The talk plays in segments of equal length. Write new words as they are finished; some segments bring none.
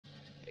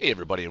Hey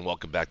everybody, and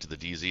welcome back to the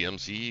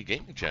DZMC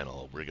Gaming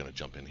Channel. We're going to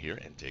jump in here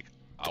and take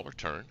our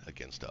turn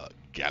against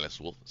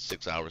GALLUSWOLFE.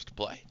 6 hours to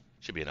play.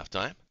 Should be enough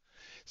time.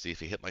 See if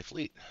he hit my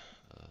fleet.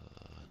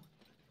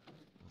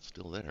 It's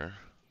still there.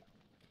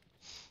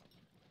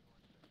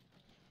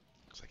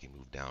 Looks like he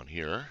moved down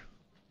here.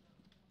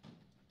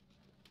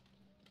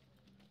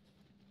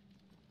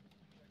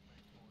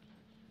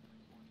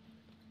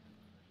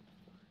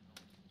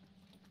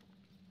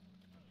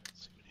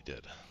 Let's see what he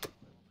did.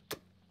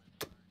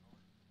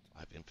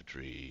 5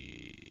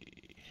 infantry.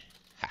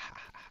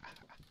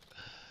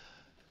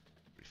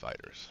 3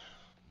 fighters.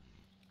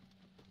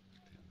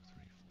 2,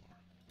 3, 4.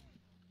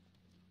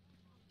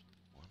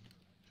 1,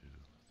 2,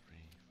 3,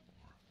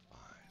 4, 5.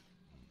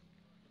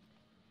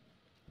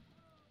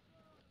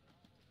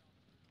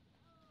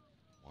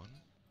 1,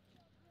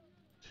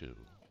 2,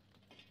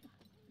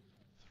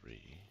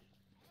 3,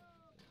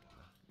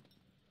 4,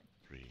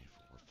 3,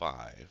 4,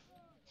 5.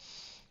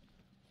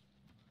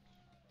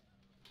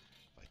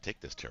 If I take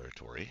this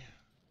territory,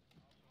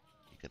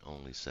 he can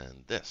only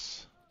send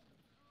this,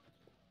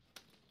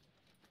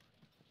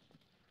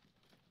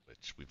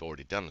 which we've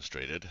already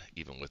demonstrated.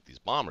 Even with these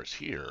bombers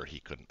here,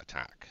 he couldn't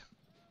attack.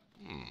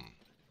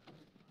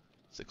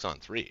 6 on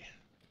 3.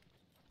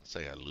 Let's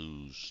say I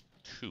lose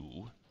 2.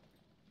 Oh,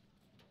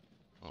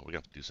 we're going to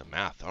have to do some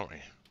math, aren't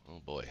we?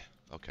 Oh boy.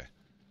 Okay.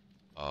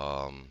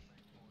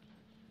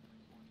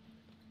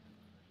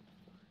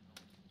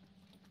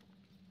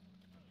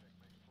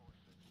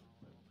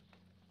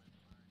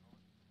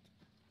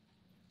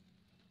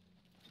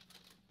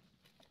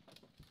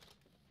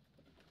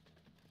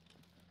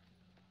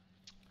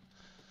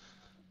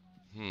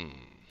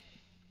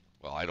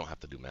 Well, I don't have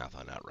to do math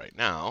on that right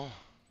now.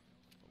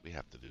 What we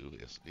have to do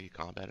is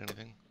combat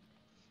anything?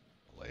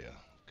 Malaya,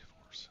 of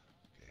course.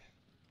 Okay.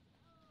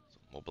 So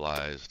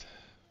mobilized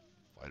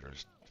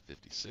fighters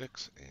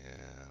 56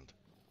 and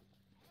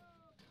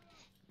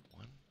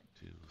 1,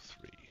 2,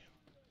 3.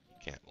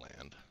 Can't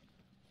land.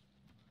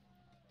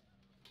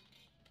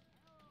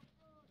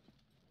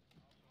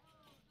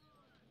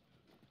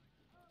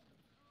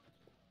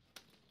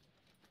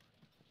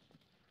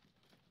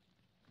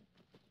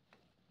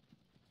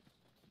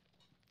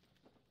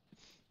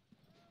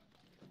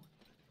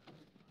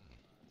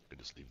 Could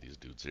just leave these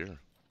dudes here.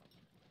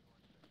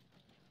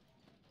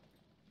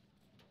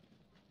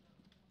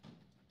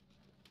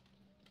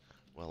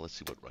 Well, let's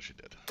see what Russia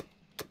did.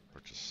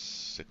 Purchase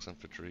 6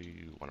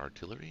 infantry, 1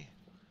 artillery.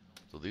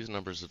 So these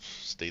numbers have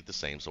stayed the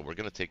same. So we're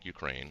going to take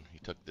Ukraine. He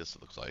took this,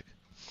 it looks like.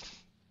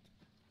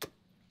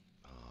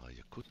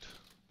 Yakut.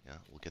 Yeah,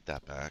 we'll get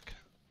that back.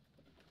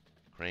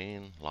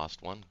 Ukraine,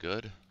 lost 1.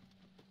 Good.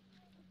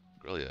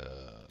 Guerrilla,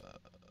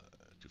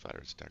 2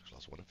 fighters, attackers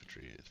lost 1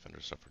 infantry.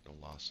 Defenders suffered no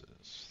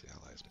losses. The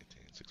Allies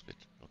maintained 6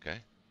 victories. Okay.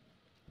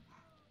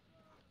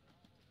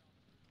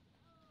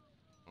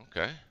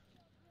 Okay.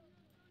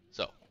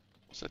 So,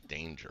 what's the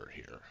danger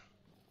here?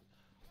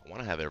 I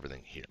want to have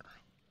everything here.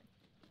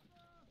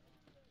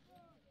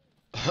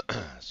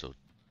 So, what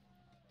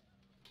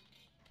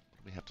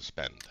do we have to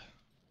spend?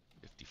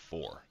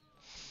 54.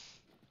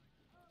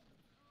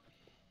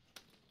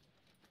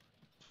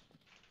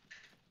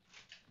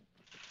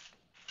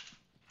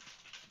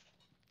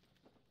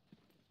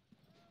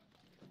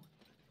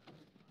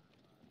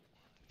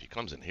 If he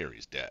comes in here,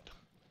 he's dead.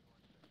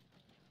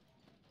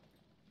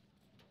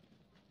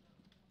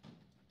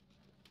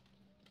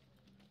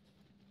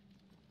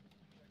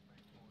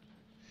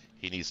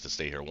 He needs to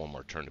stay here one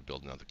more turn to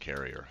build another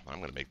carrier. I'm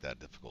going to make that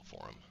difficult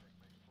for him.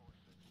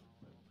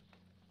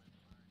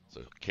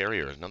 So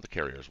carriers, another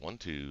carriers. 1,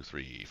 2,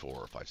 3,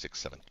 4, 5, 6,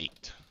 7,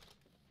 8.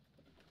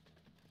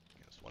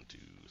 Yes, 1, 2,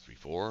 3,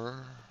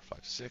 4, 5,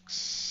 6,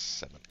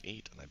 7,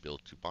 8. And I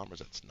build 2 bombers.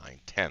 That's 9,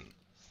 10. And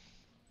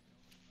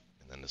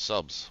then the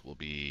subs will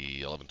be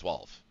 11,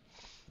 12.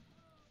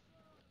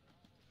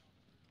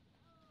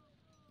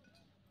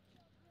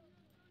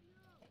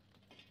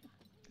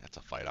 That's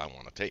a fight I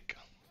want to take.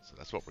 So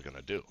that's what we're going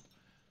to do.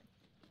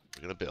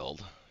 We're going to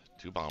build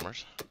 2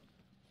 bombers.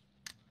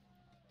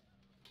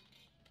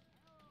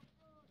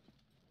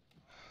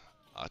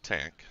 A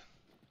tank.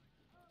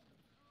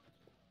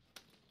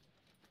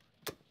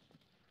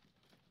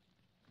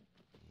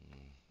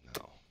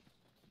 No.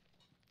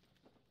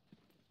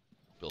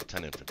 Build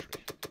 10 infantry.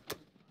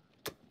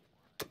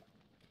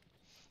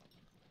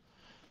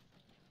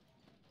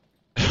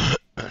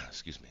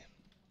 Excuse me.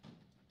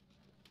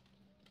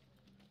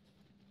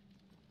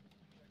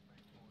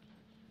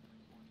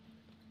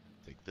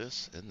 Take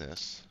this and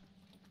this.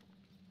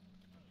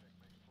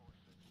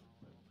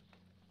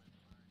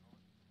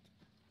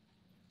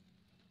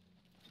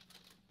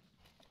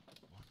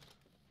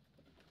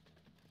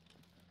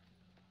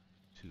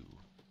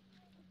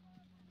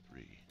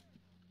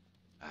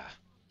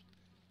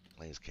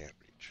 Planes can't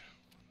reach.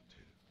 1,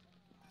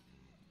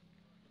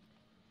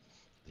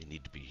 2. They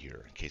need to be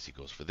here in case he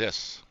goes for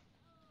this.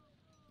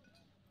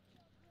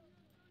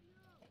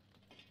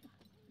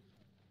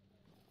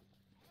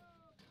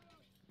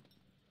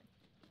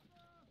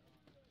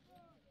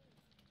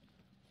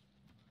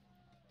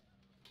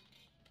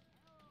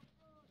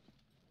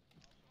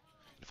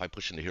 if I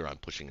push into here, I'm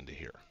pushing into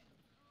here.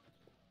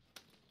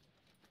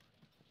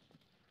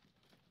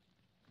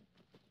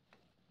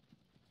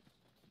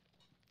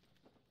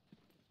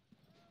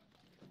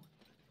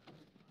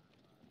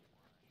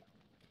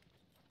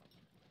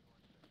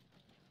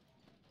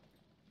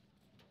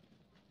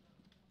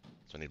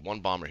 So I need one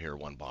bomber here,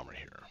 one bomber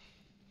here.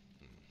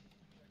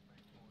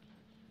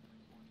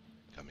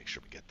 Gotta make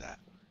sure we get that.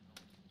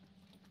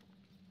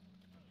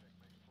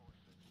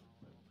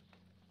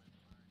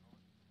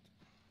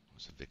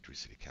 What's the victory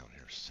city count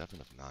here?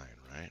 7 of 9,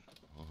 right?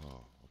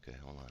 Oh, okay,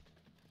 hold on.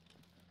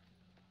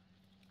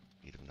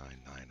 8 of 9, 9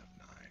 of 9.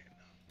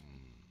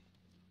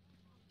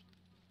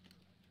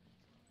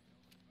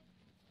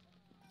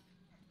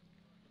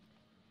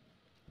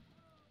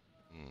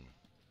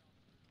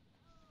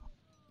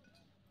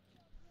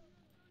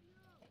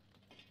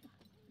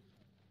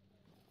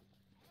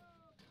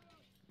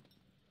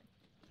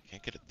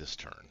 Can't get it this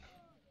turn.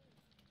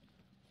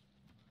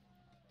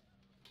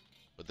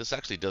 But this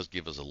actually does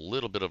give us a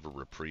little bit of a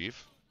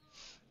reprieve.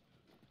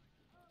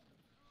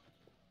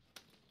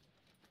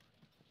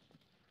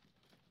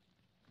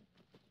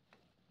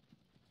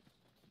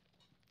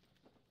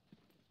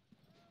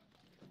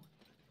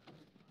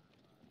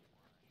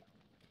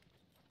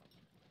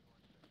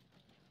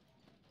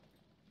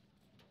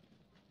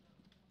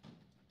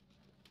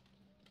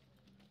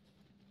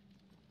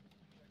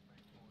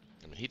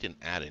 I mean, he didn't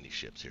add any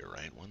ships here,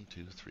 right? 1,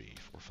 2, 3,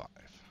 4, 5,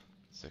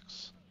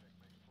 6,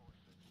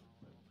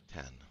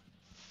 10,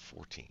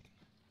 14.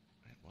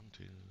 Right? 1,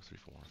 2, 3,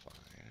 4, 5,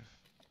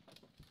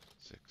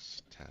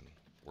 6, 10,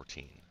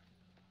 14,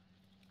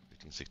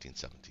 15, 16,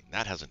 17.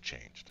 That hasn't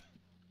changed.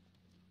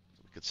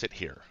 So we could sit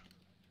here.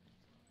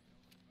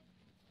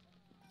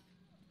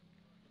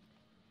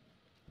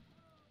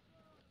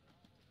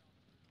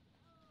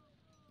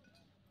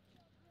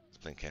 This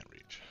plane can't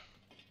reach.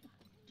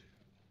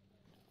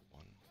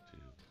 1, 2,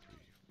 3,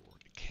 4.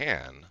 It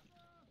can.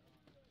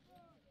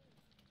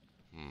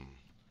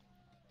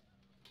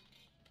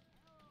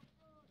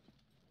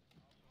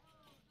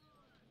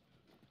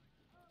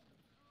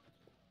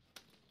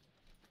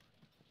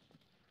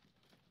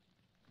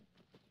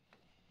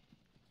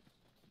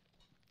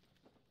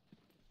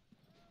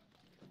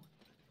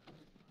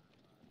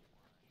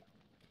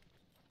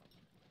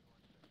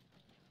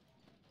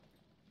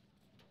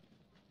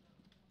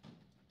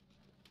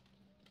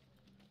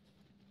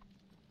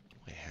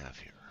 What do I have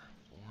here?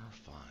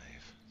 4, 5,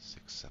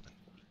 6, 7,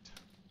 8.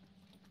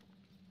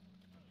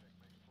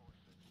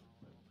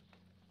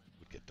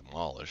 Would get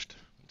demolished.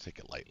 Take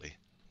it lightly.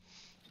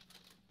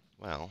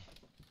 Well,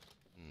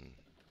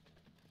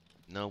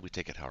 no, we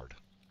take it hard.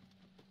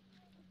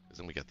 Because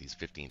then we got these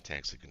 15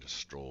 tanks that can just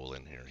stroll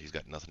in here. He's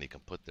got nothing he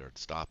can put there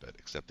to stop it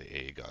except the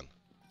AA gun.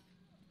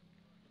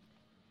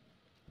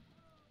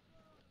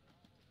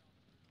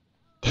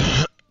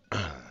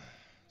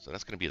 So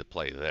that's going to be the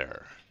play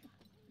there.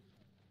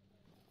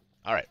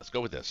 All right, let's go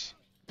with this.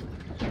 We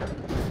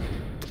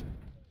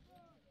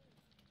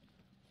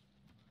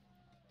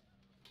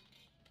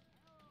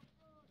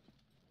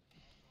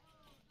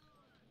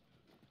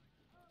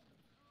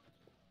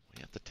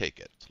have to take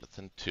it. So let's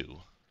send 2.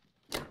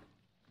 Gotta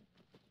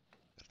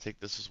take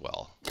this as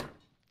well.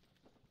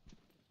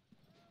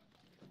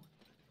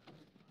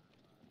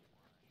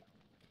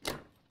 And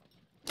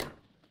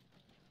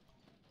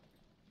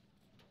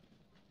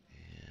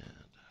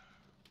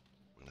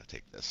we're going to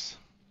take this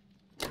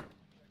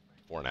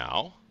for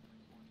now.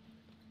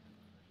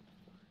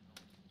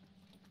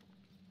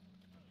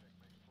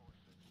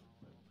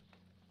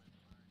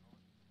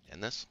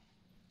 And this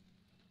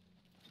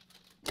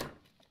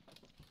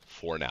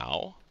for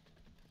now.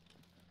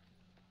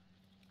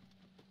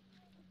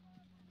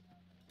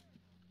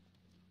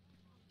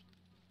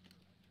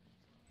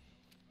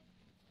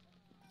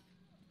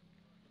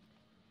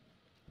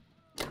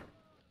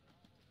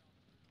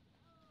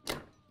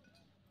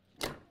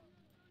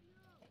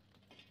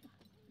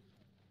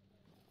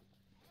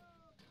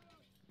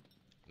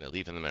 I'm going to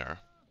leave him there.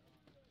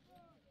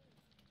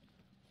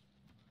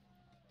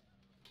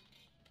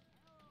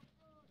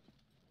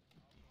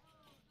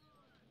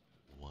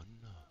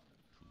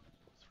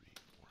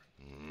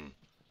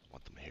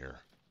 Want them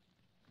here.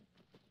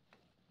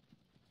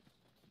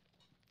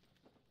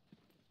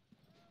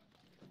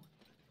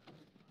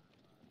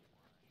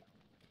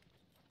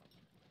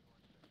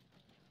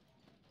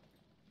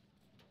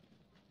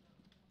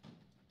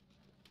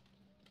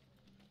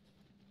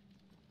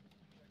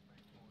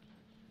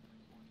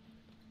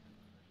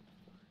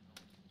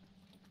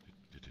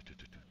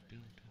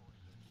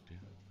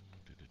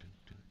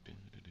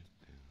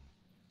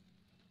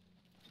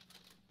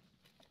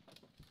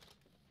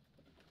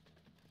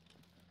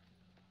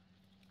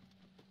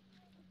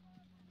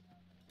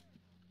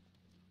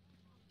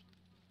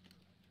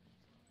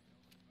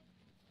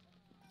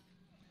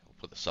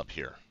 Put this up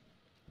here.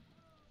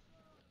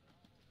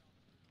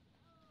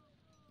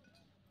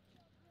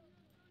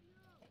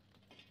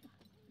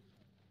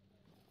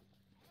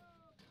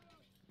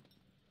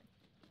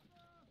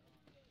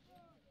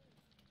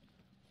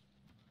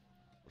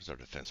 What does our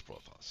defense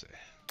profile say?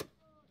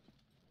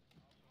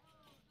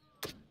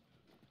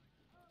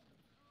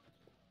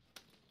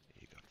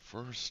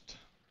 first.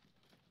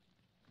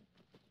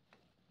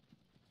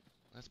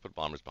 Let's put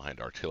bombers behind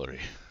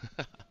artillery.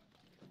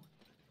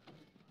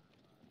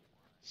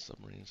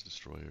 Submarines,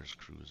 destroyers,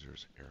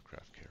 cruisers,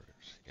 aircraft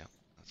carriers. Yep,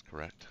 that's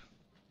correct.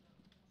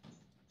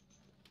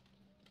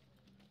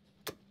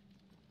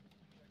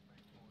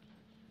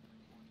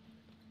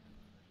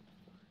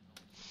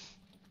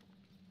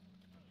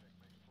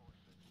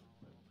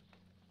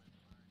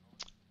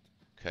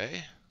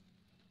 Okay.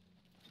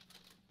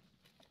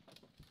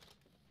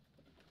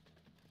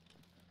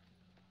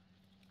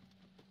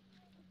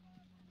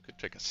 Could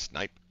take a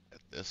snipe at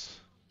this.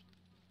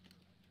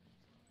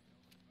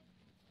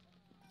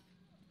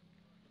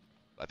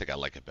 I think I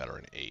like it better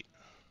in 8.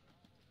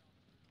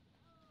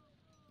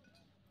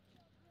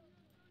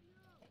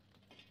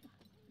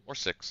 Or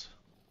 6.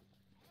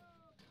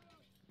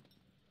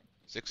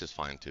 6 is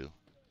fine too.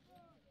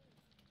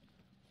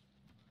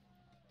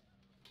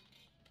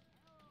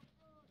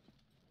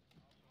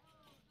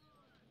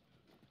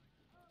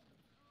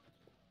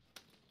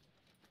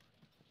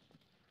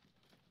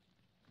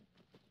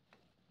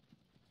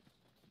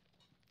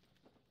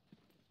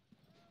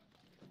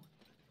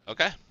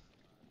 Okay.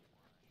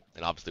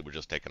 And obviously we're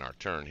just taking our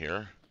turn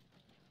here.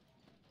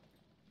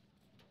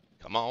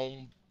 Come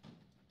on.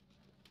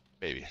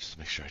 Baby, just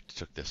make sure I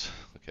took this.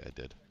 Okay, I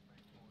did.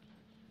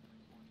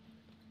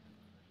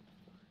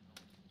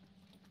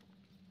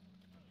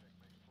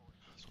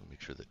 Just want to make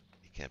sure that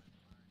you can't,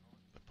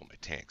 if I put my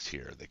tanks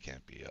here, they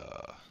can't be,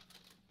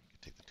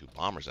 take the 2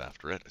 bombers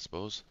after it, I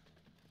suppose.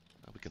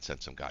 We can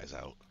send some guys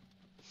out.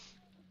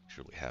 Make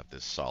sure we have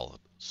this solid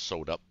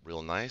sewed up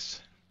real nice.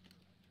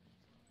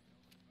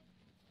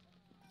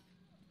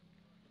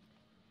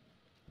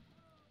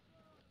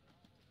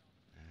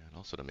 And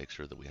also to make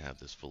sure that we have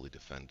this fully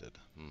defended.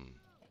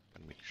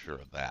 Gotta make sure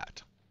of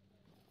that.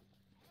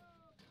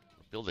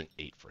 We're building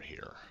 8 for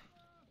here.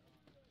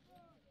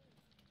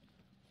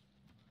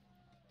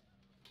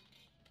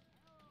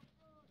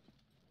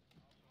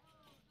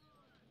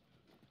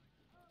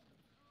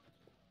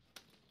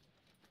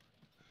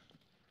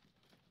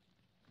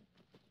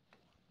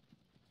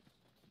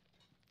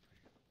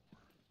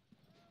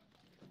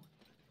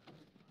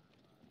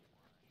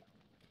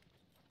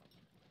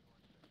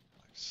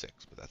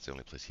 Six, but that's the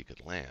only place he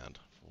could land.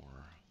 4,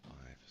 5,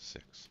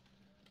 6.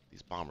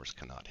 These bombers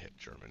cannot hit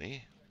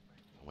Germany.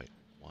 Oh, wait,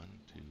 1,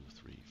 2,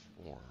 3,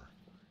 4.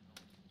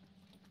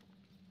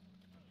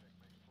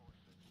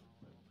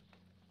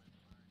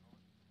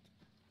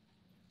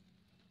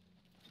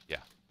 Yeah,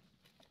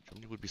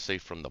 Germany would be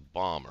safe from the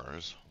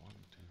bombers. 1,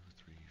 2,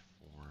 3,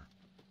 4.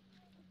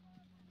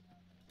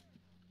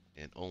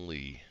 And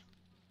only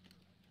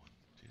 1,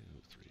 2,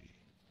 3. You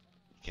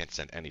can't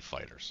send any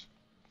fighters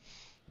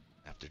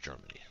after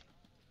Germany.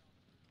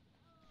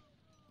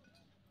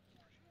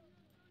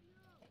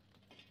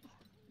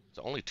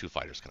 So only 2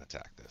 fighters can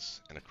attack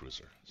this, and a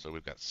cruiser. So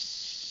we've got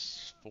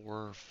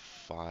 4,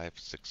 5,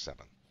 6,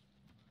 7.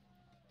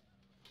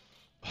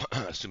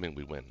 Assuming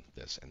we win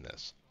this and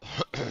this,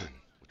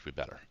 which we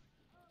better.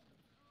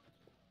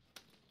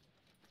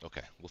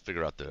 Okay, we'll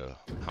figure out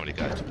how many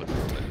guys to put in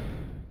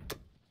the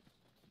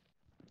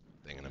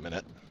thing in a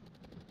minute.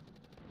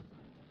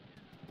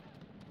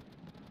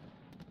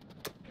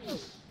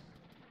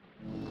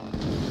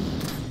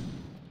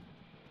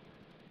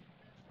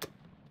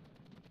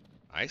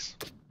 Nice.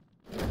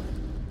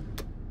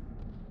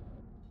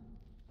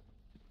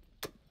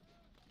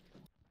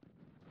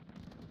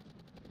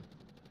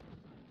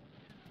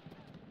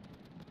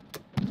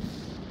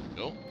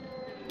 Go.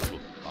 Ooh,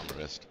 bomber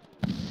missed.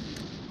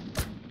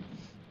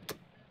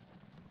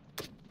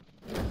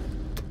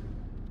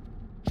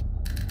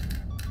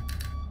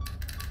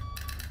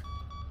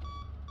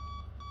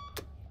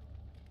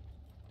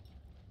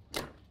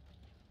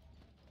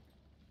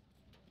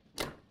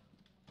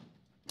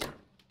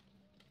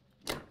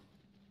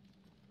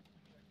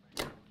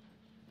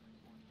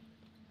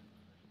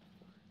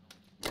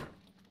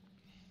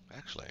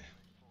 Actually,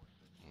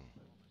 1,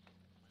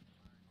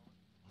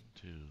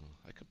 2.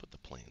 I could put the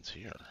planes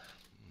here.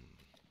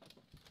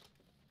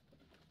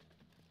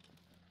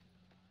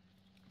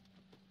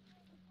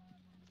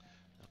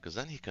 Because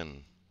then he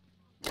can.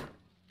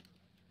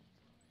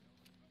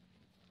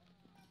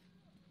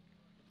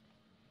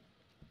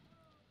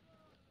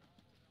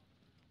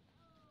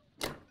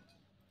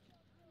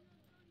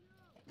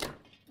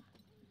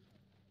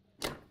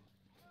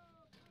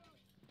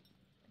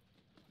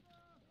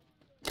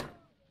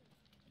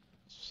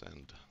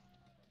 Send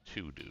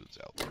 2 dudes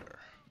out there.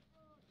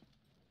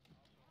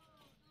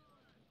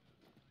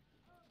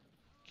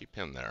 Keep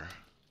him there.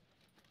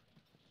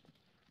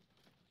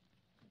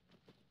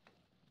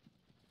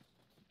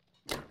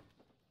 And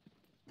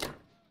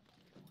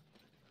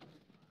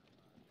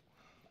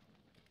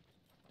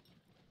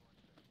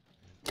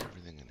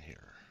everything in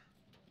here.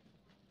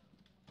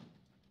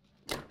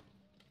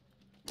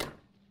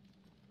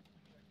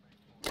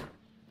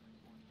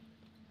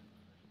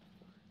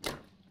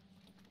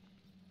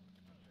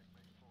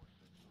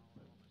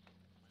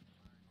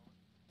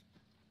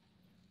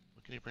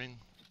 What can you bring?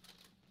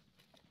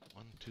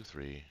 1, 2,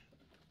 3.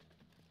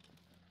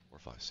 4,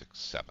 5, 6,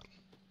 7.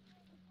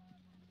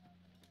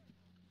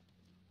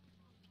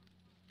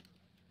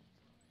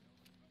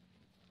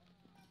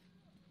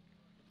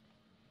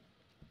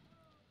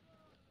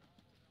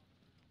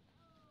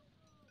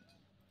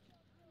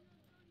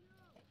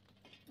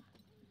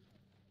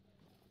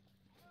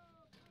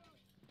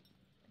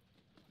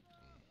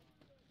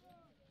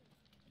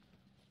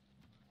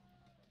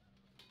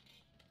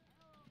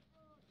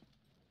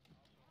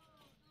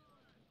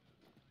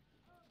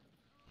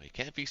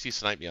 You can't VC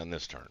snipe me on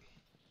this turn.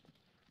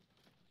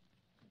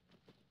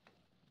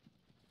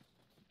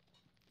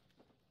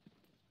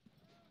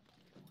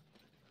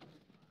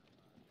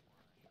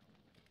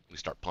 We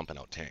start pumping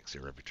out tanks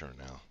here every turn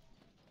now.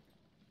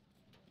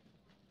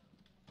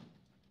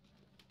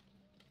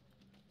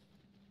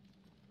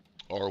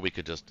 Or we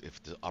could just,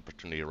 if the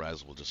opportunity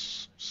arises, we'll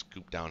just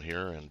scoop down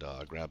here and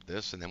grab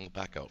this, and then we'll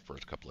back out for a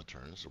couple of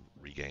turns to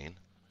regain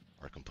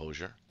our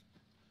composure.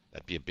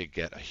 That'd be a big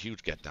get, a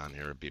huge get down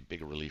here. It'd be a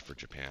big relief for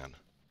Japan.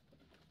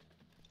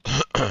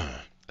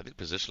 I think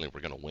positionally we're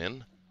going to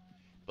win,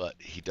 but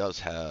he does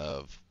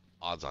have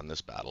odds on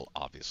this battle,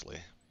 obviously,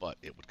 but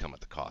it would come at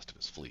the cost of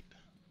his fleet.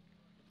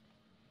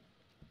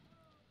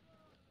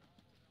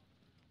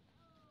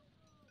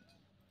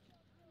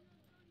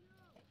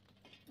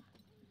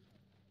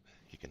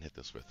 He can hit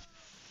this with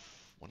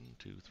 1,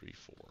 2, 3,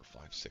 4,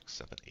 5, 6,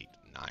 7, 8,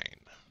 9. I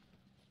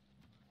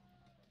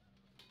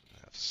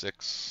have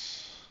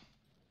 6,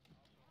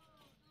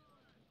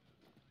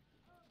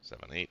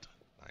 7, 8,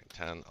 9,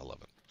 10,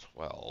 11,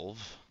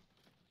 12.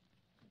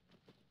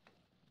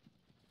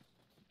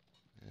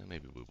 And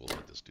maybe we will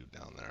put this dude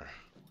down there.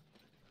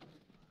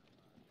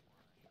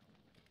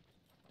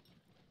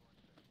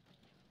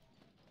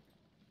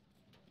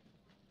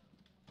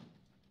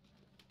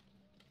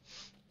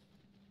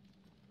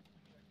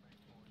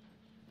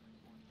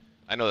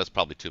 I know that's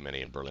probably too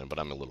many in Berlin, but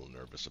I'm a little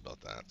nervous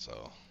about that,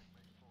 so.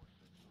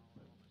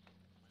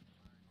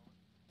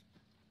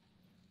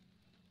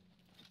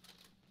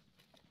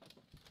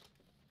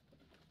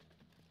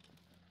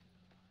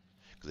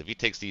 Because if he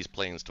takes these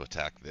planes to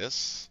attack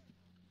this,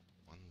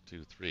 1,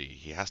 2, 3,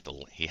 he has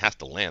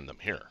to land them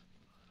here.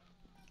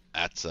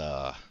 That's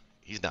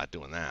he's not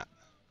doing that.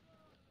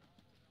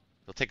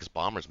 He'll take his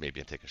bombers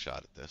maybe and take a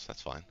shot at this.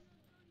 That's fine.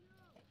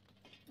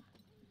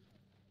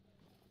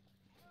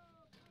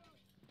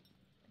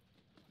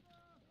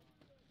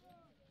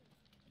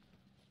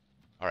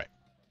 All right.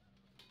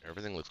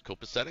 Everything looks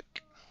copacetic.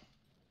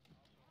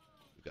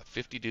 We've got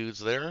 50 dudes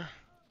there.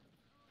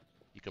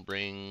 You can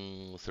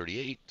bring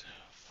 38,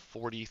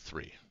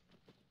 43.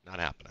 Not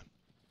happening.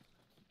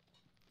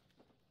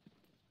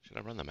 Should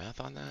I run the math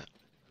on that?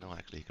 No,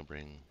 actually, he can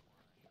bring,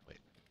 wait,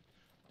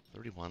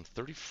 31,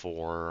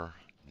 34,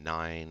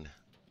 9,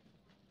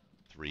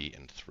 3,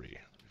 and 3. 34,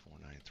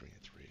 9, 3,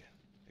 and 3.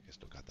 I think I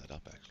still got that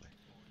up, actually.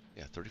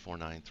 Yeah, 34,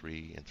 9,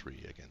 3, and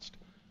 3 against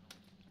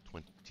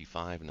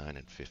 25, 9,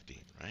 and 15,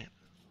 right?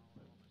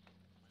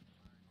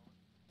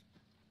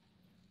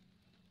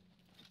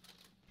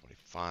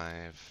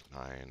 25,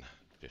 9,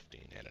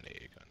 15, and an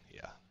AA gun.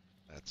 Yeah,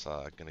 that's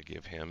going to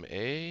give him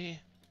a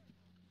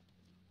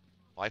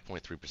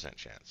 5.3%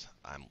 chance.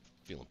 I'm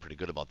feeling pretty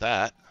good about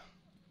that.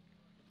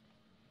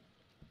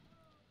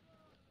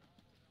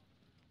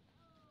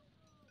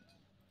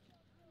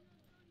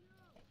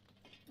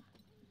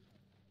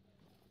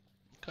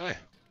 Okay.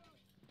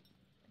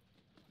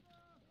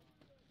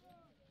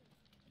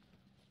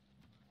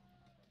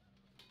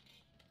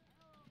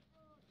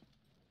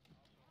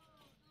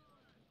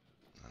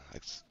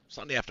 It's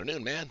Sunday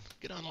afternoon, man.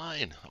 Get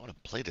online. I want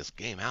to play this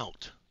game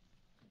out.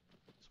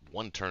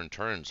 One-turn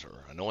turns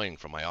are annoying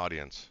for my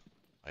audience.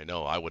 I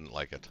know, I wouldn't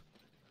like it.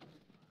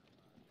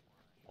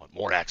 Want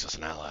more Axis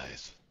and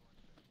allies.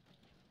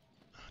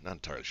 Not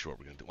entirely sure what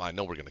we're going to do. Well, I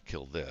know we're going to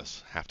kill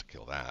this. Have to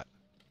kill that.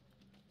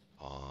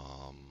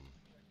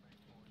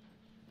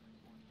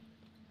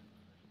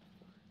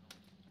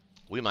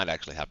 We might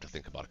actually have to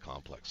think about a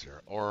complex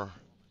here. Or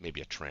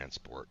maybe a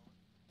transport.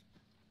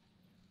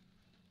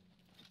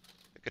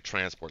 I think a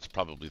transport's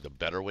probably the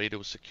better way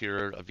to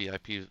secure a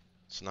VIP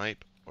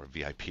snipe. Or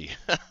VIP.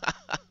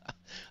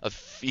 A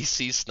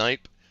VC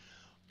snipe.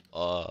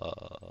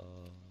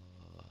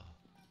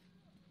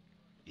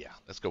 Yeah,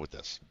 let's go with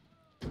this.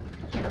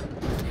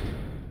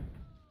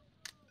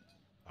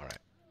 All right,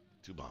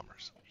 2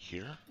 bombers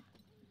here.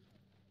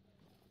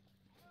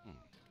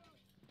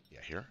 Yeah,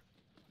 here.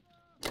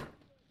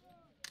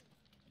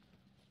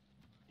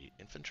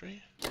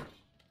 Infantry. And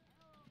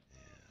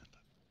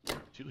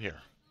 2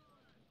 here.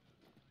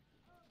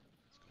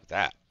 Let's go with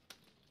that.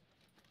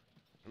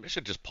 Maybe I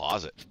should just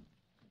pause it.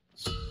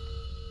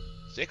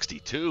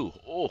 62.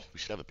 Oh, we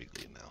should have a big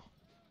lead now.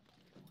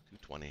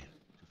 220,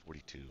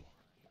 242.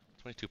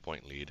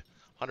 22-point lead.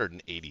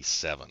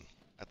 187.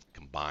 That's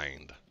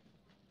combined.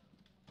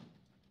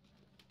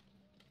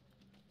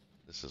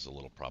 This is a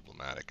little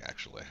problematic,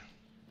 actually.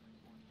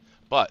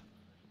 But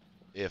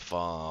if,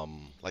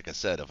 like I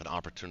said, if an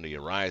opportunity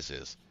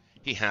arises,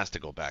 he has to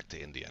go back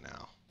to India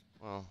now.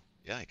 Well,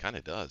 yeah, he kind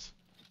of does.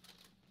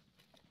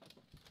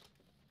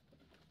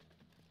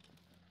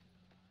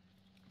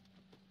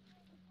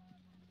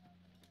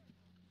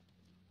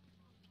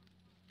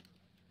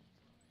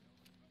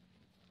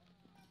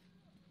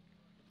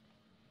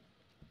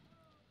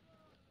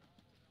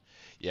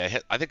 Yeah,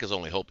 I think his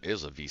only hope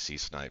is a VC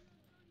snipe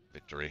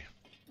victory.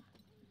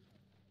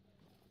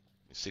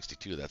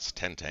 62, that's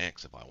 10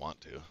 tanks if I want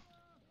to.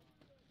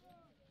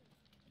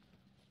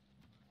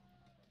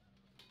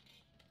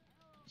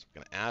 So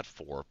we're going to add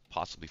 4,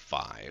 possibly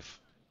 5,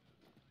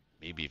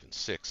 maybe even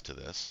 6 to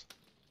this.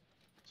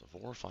 So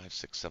 4, 5,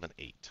 6, 7,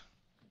 8.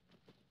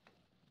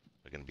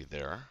 We're going to be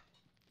there.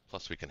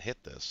 Plus we can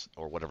hit this,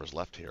 or whatever's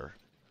left here,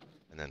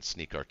 and then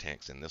sneak our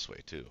tanks in this way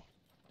too.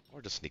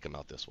 Or just sneak them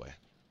out this way.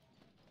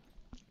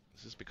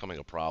 This is becoming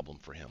a problem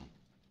for him.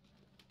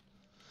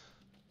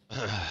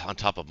 On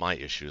top of my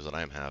issues that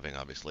I'm having,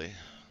 obviously.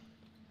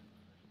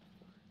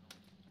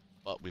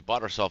 But we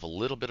bought ourselves a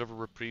little bit of a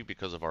reprieve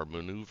because of our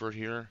maneuver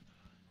here.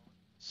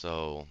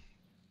 So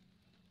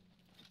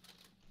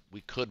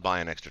we could buy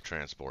an extra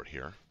transport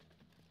here,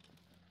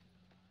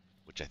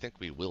 which I think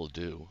we will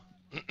do.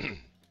 And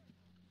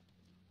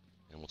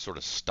we'll sort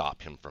of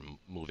stop him from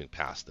moving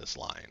past this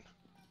line.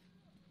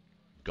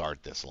 Guard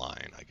this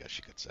line, I guess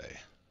you could say.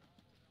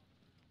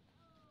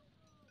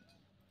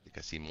 I think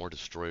I see more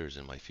destroyers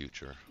in my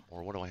future.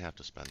 Or what do I have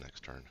to spend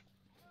next turn?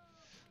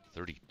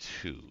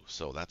 32.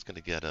 So that's going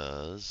to get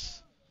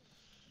us...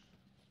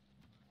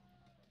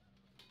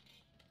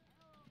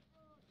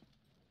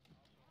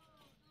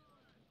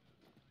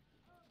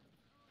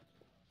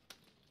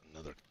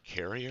 another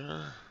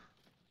carrier.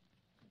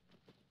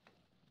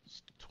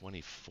 It's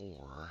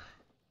 24.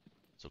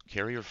 So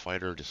carrier,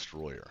 fighter,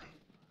 destroyer.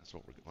 That's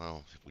what we're...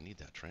 well, if we need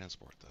that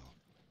transport, though.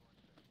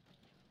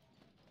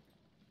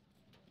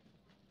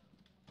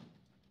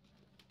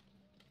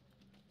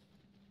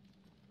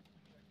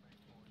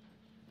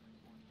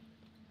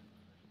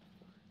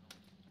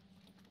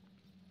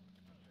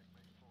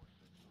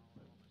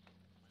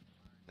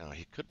 Now,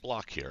 he could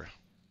block here.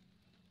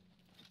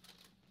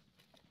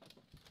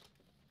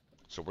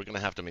 So we're going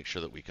to have to make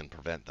sure that we can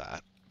prevent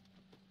that.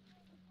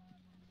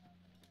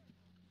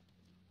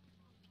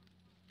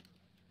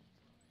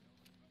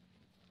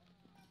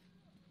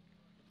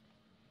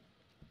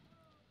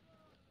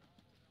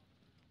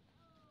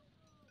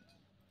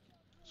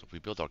 So if we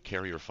build our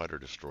carrier, fighter,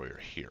 destroyer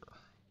here.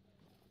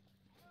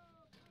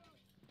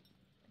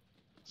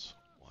 It's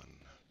 1,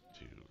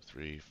 2,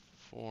 3,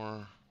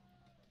 4...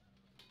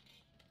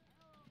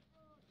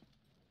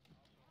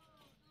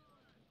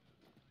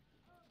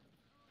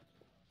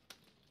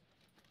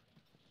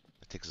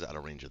 takes us out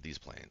of range of these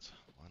planes.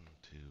 1,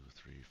 2,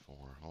 3, 4.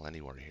 Well,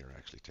 anywhere here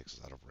actually takes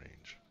us out of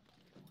range.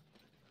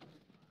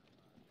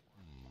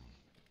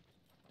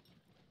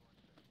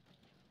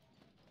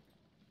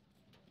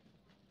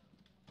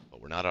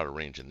 But we're not out of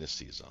range in this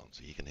sea zone,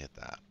 so he can hit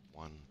that.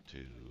 1, 2,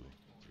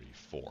 3,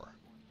 4. 1,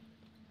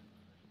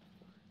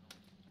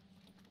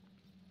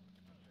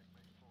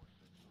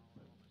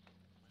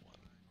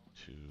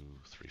 2,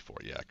 3, 4.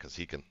 Yeah, because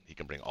he can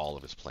bring all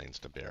of his planes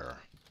to bear.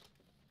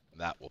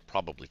 That will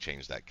probably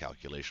change that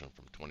calculation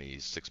from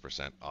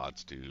 26%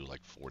 odds to like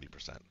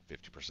 40%,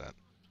 50%.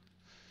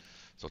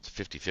 So it's a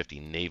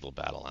 50-50 naval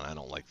battle, and I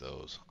don't like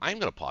those. I'm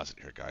going to pause it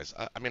here, guys.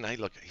 I mean,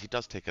 look, he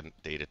does take a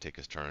day to take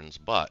his turns,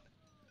 but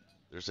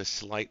there's a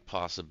slight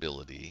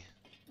possibility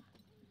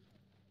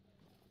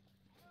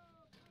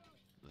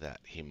that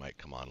he might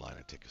come online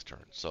and take his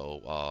turn.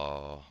 So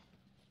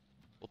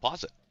we'll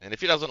pause it. And if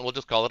he doesn't, we'll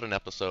just call it an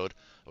episode.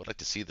 I would like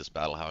to see this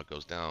battle, how it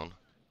goes down.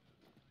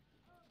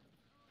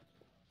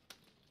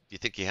 Do you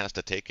think he has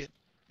to take it?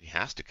 He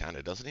has to, kind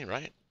of, doesn't he,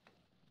 right?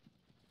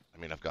 I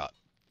mean, I've got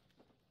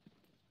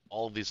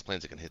all of these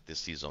planes that can hit this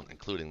sea zone,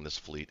 including this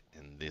fleet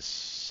and this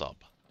sub.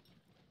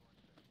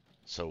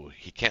 So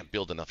he can't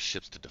build enough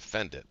ships to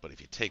defend it, but if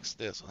he takes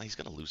this, well, he's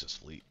going to lose his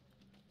fleet.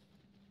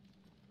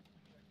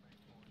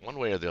 One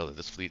way or the other,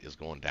 this fleet is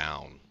going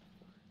down.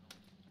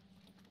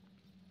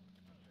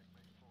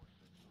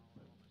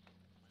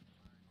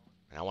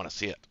 And I want to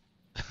see it.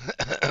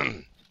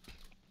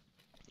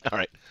 All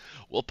right,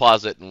 we'll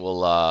pause it and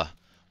we'll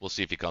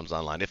see if he comes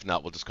online. If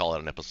not, we'll just call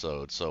it an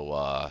episode.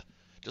 So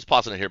just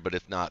pausing it here, but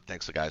if not,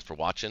 thanks guys for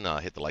watching.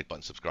 Hit the like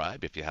button,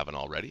 subscribe if you haven't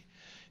already.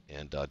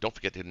 And don't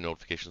forget to hit the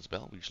notifications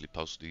bell. We usually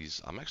post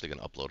these. I'm actually going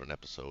to upload an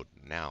episode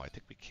now. I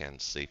think we can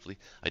safely.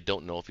 I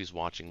don't know if he's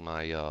watching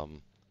my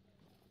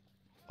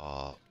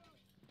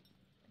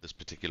this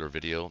particular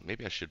video.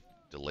 Maybe I should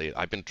delay it.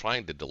 I've been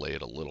trying to delay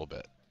it a little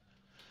bit.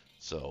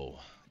 So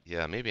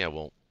yeah, maybe I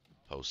won't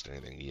post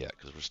anything yet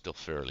because we're still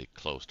fairly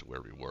close to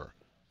where we were.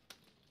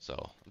 So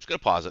I'm just going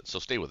to pause it. So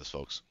stay with us,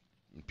 folks.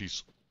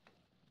 Peace.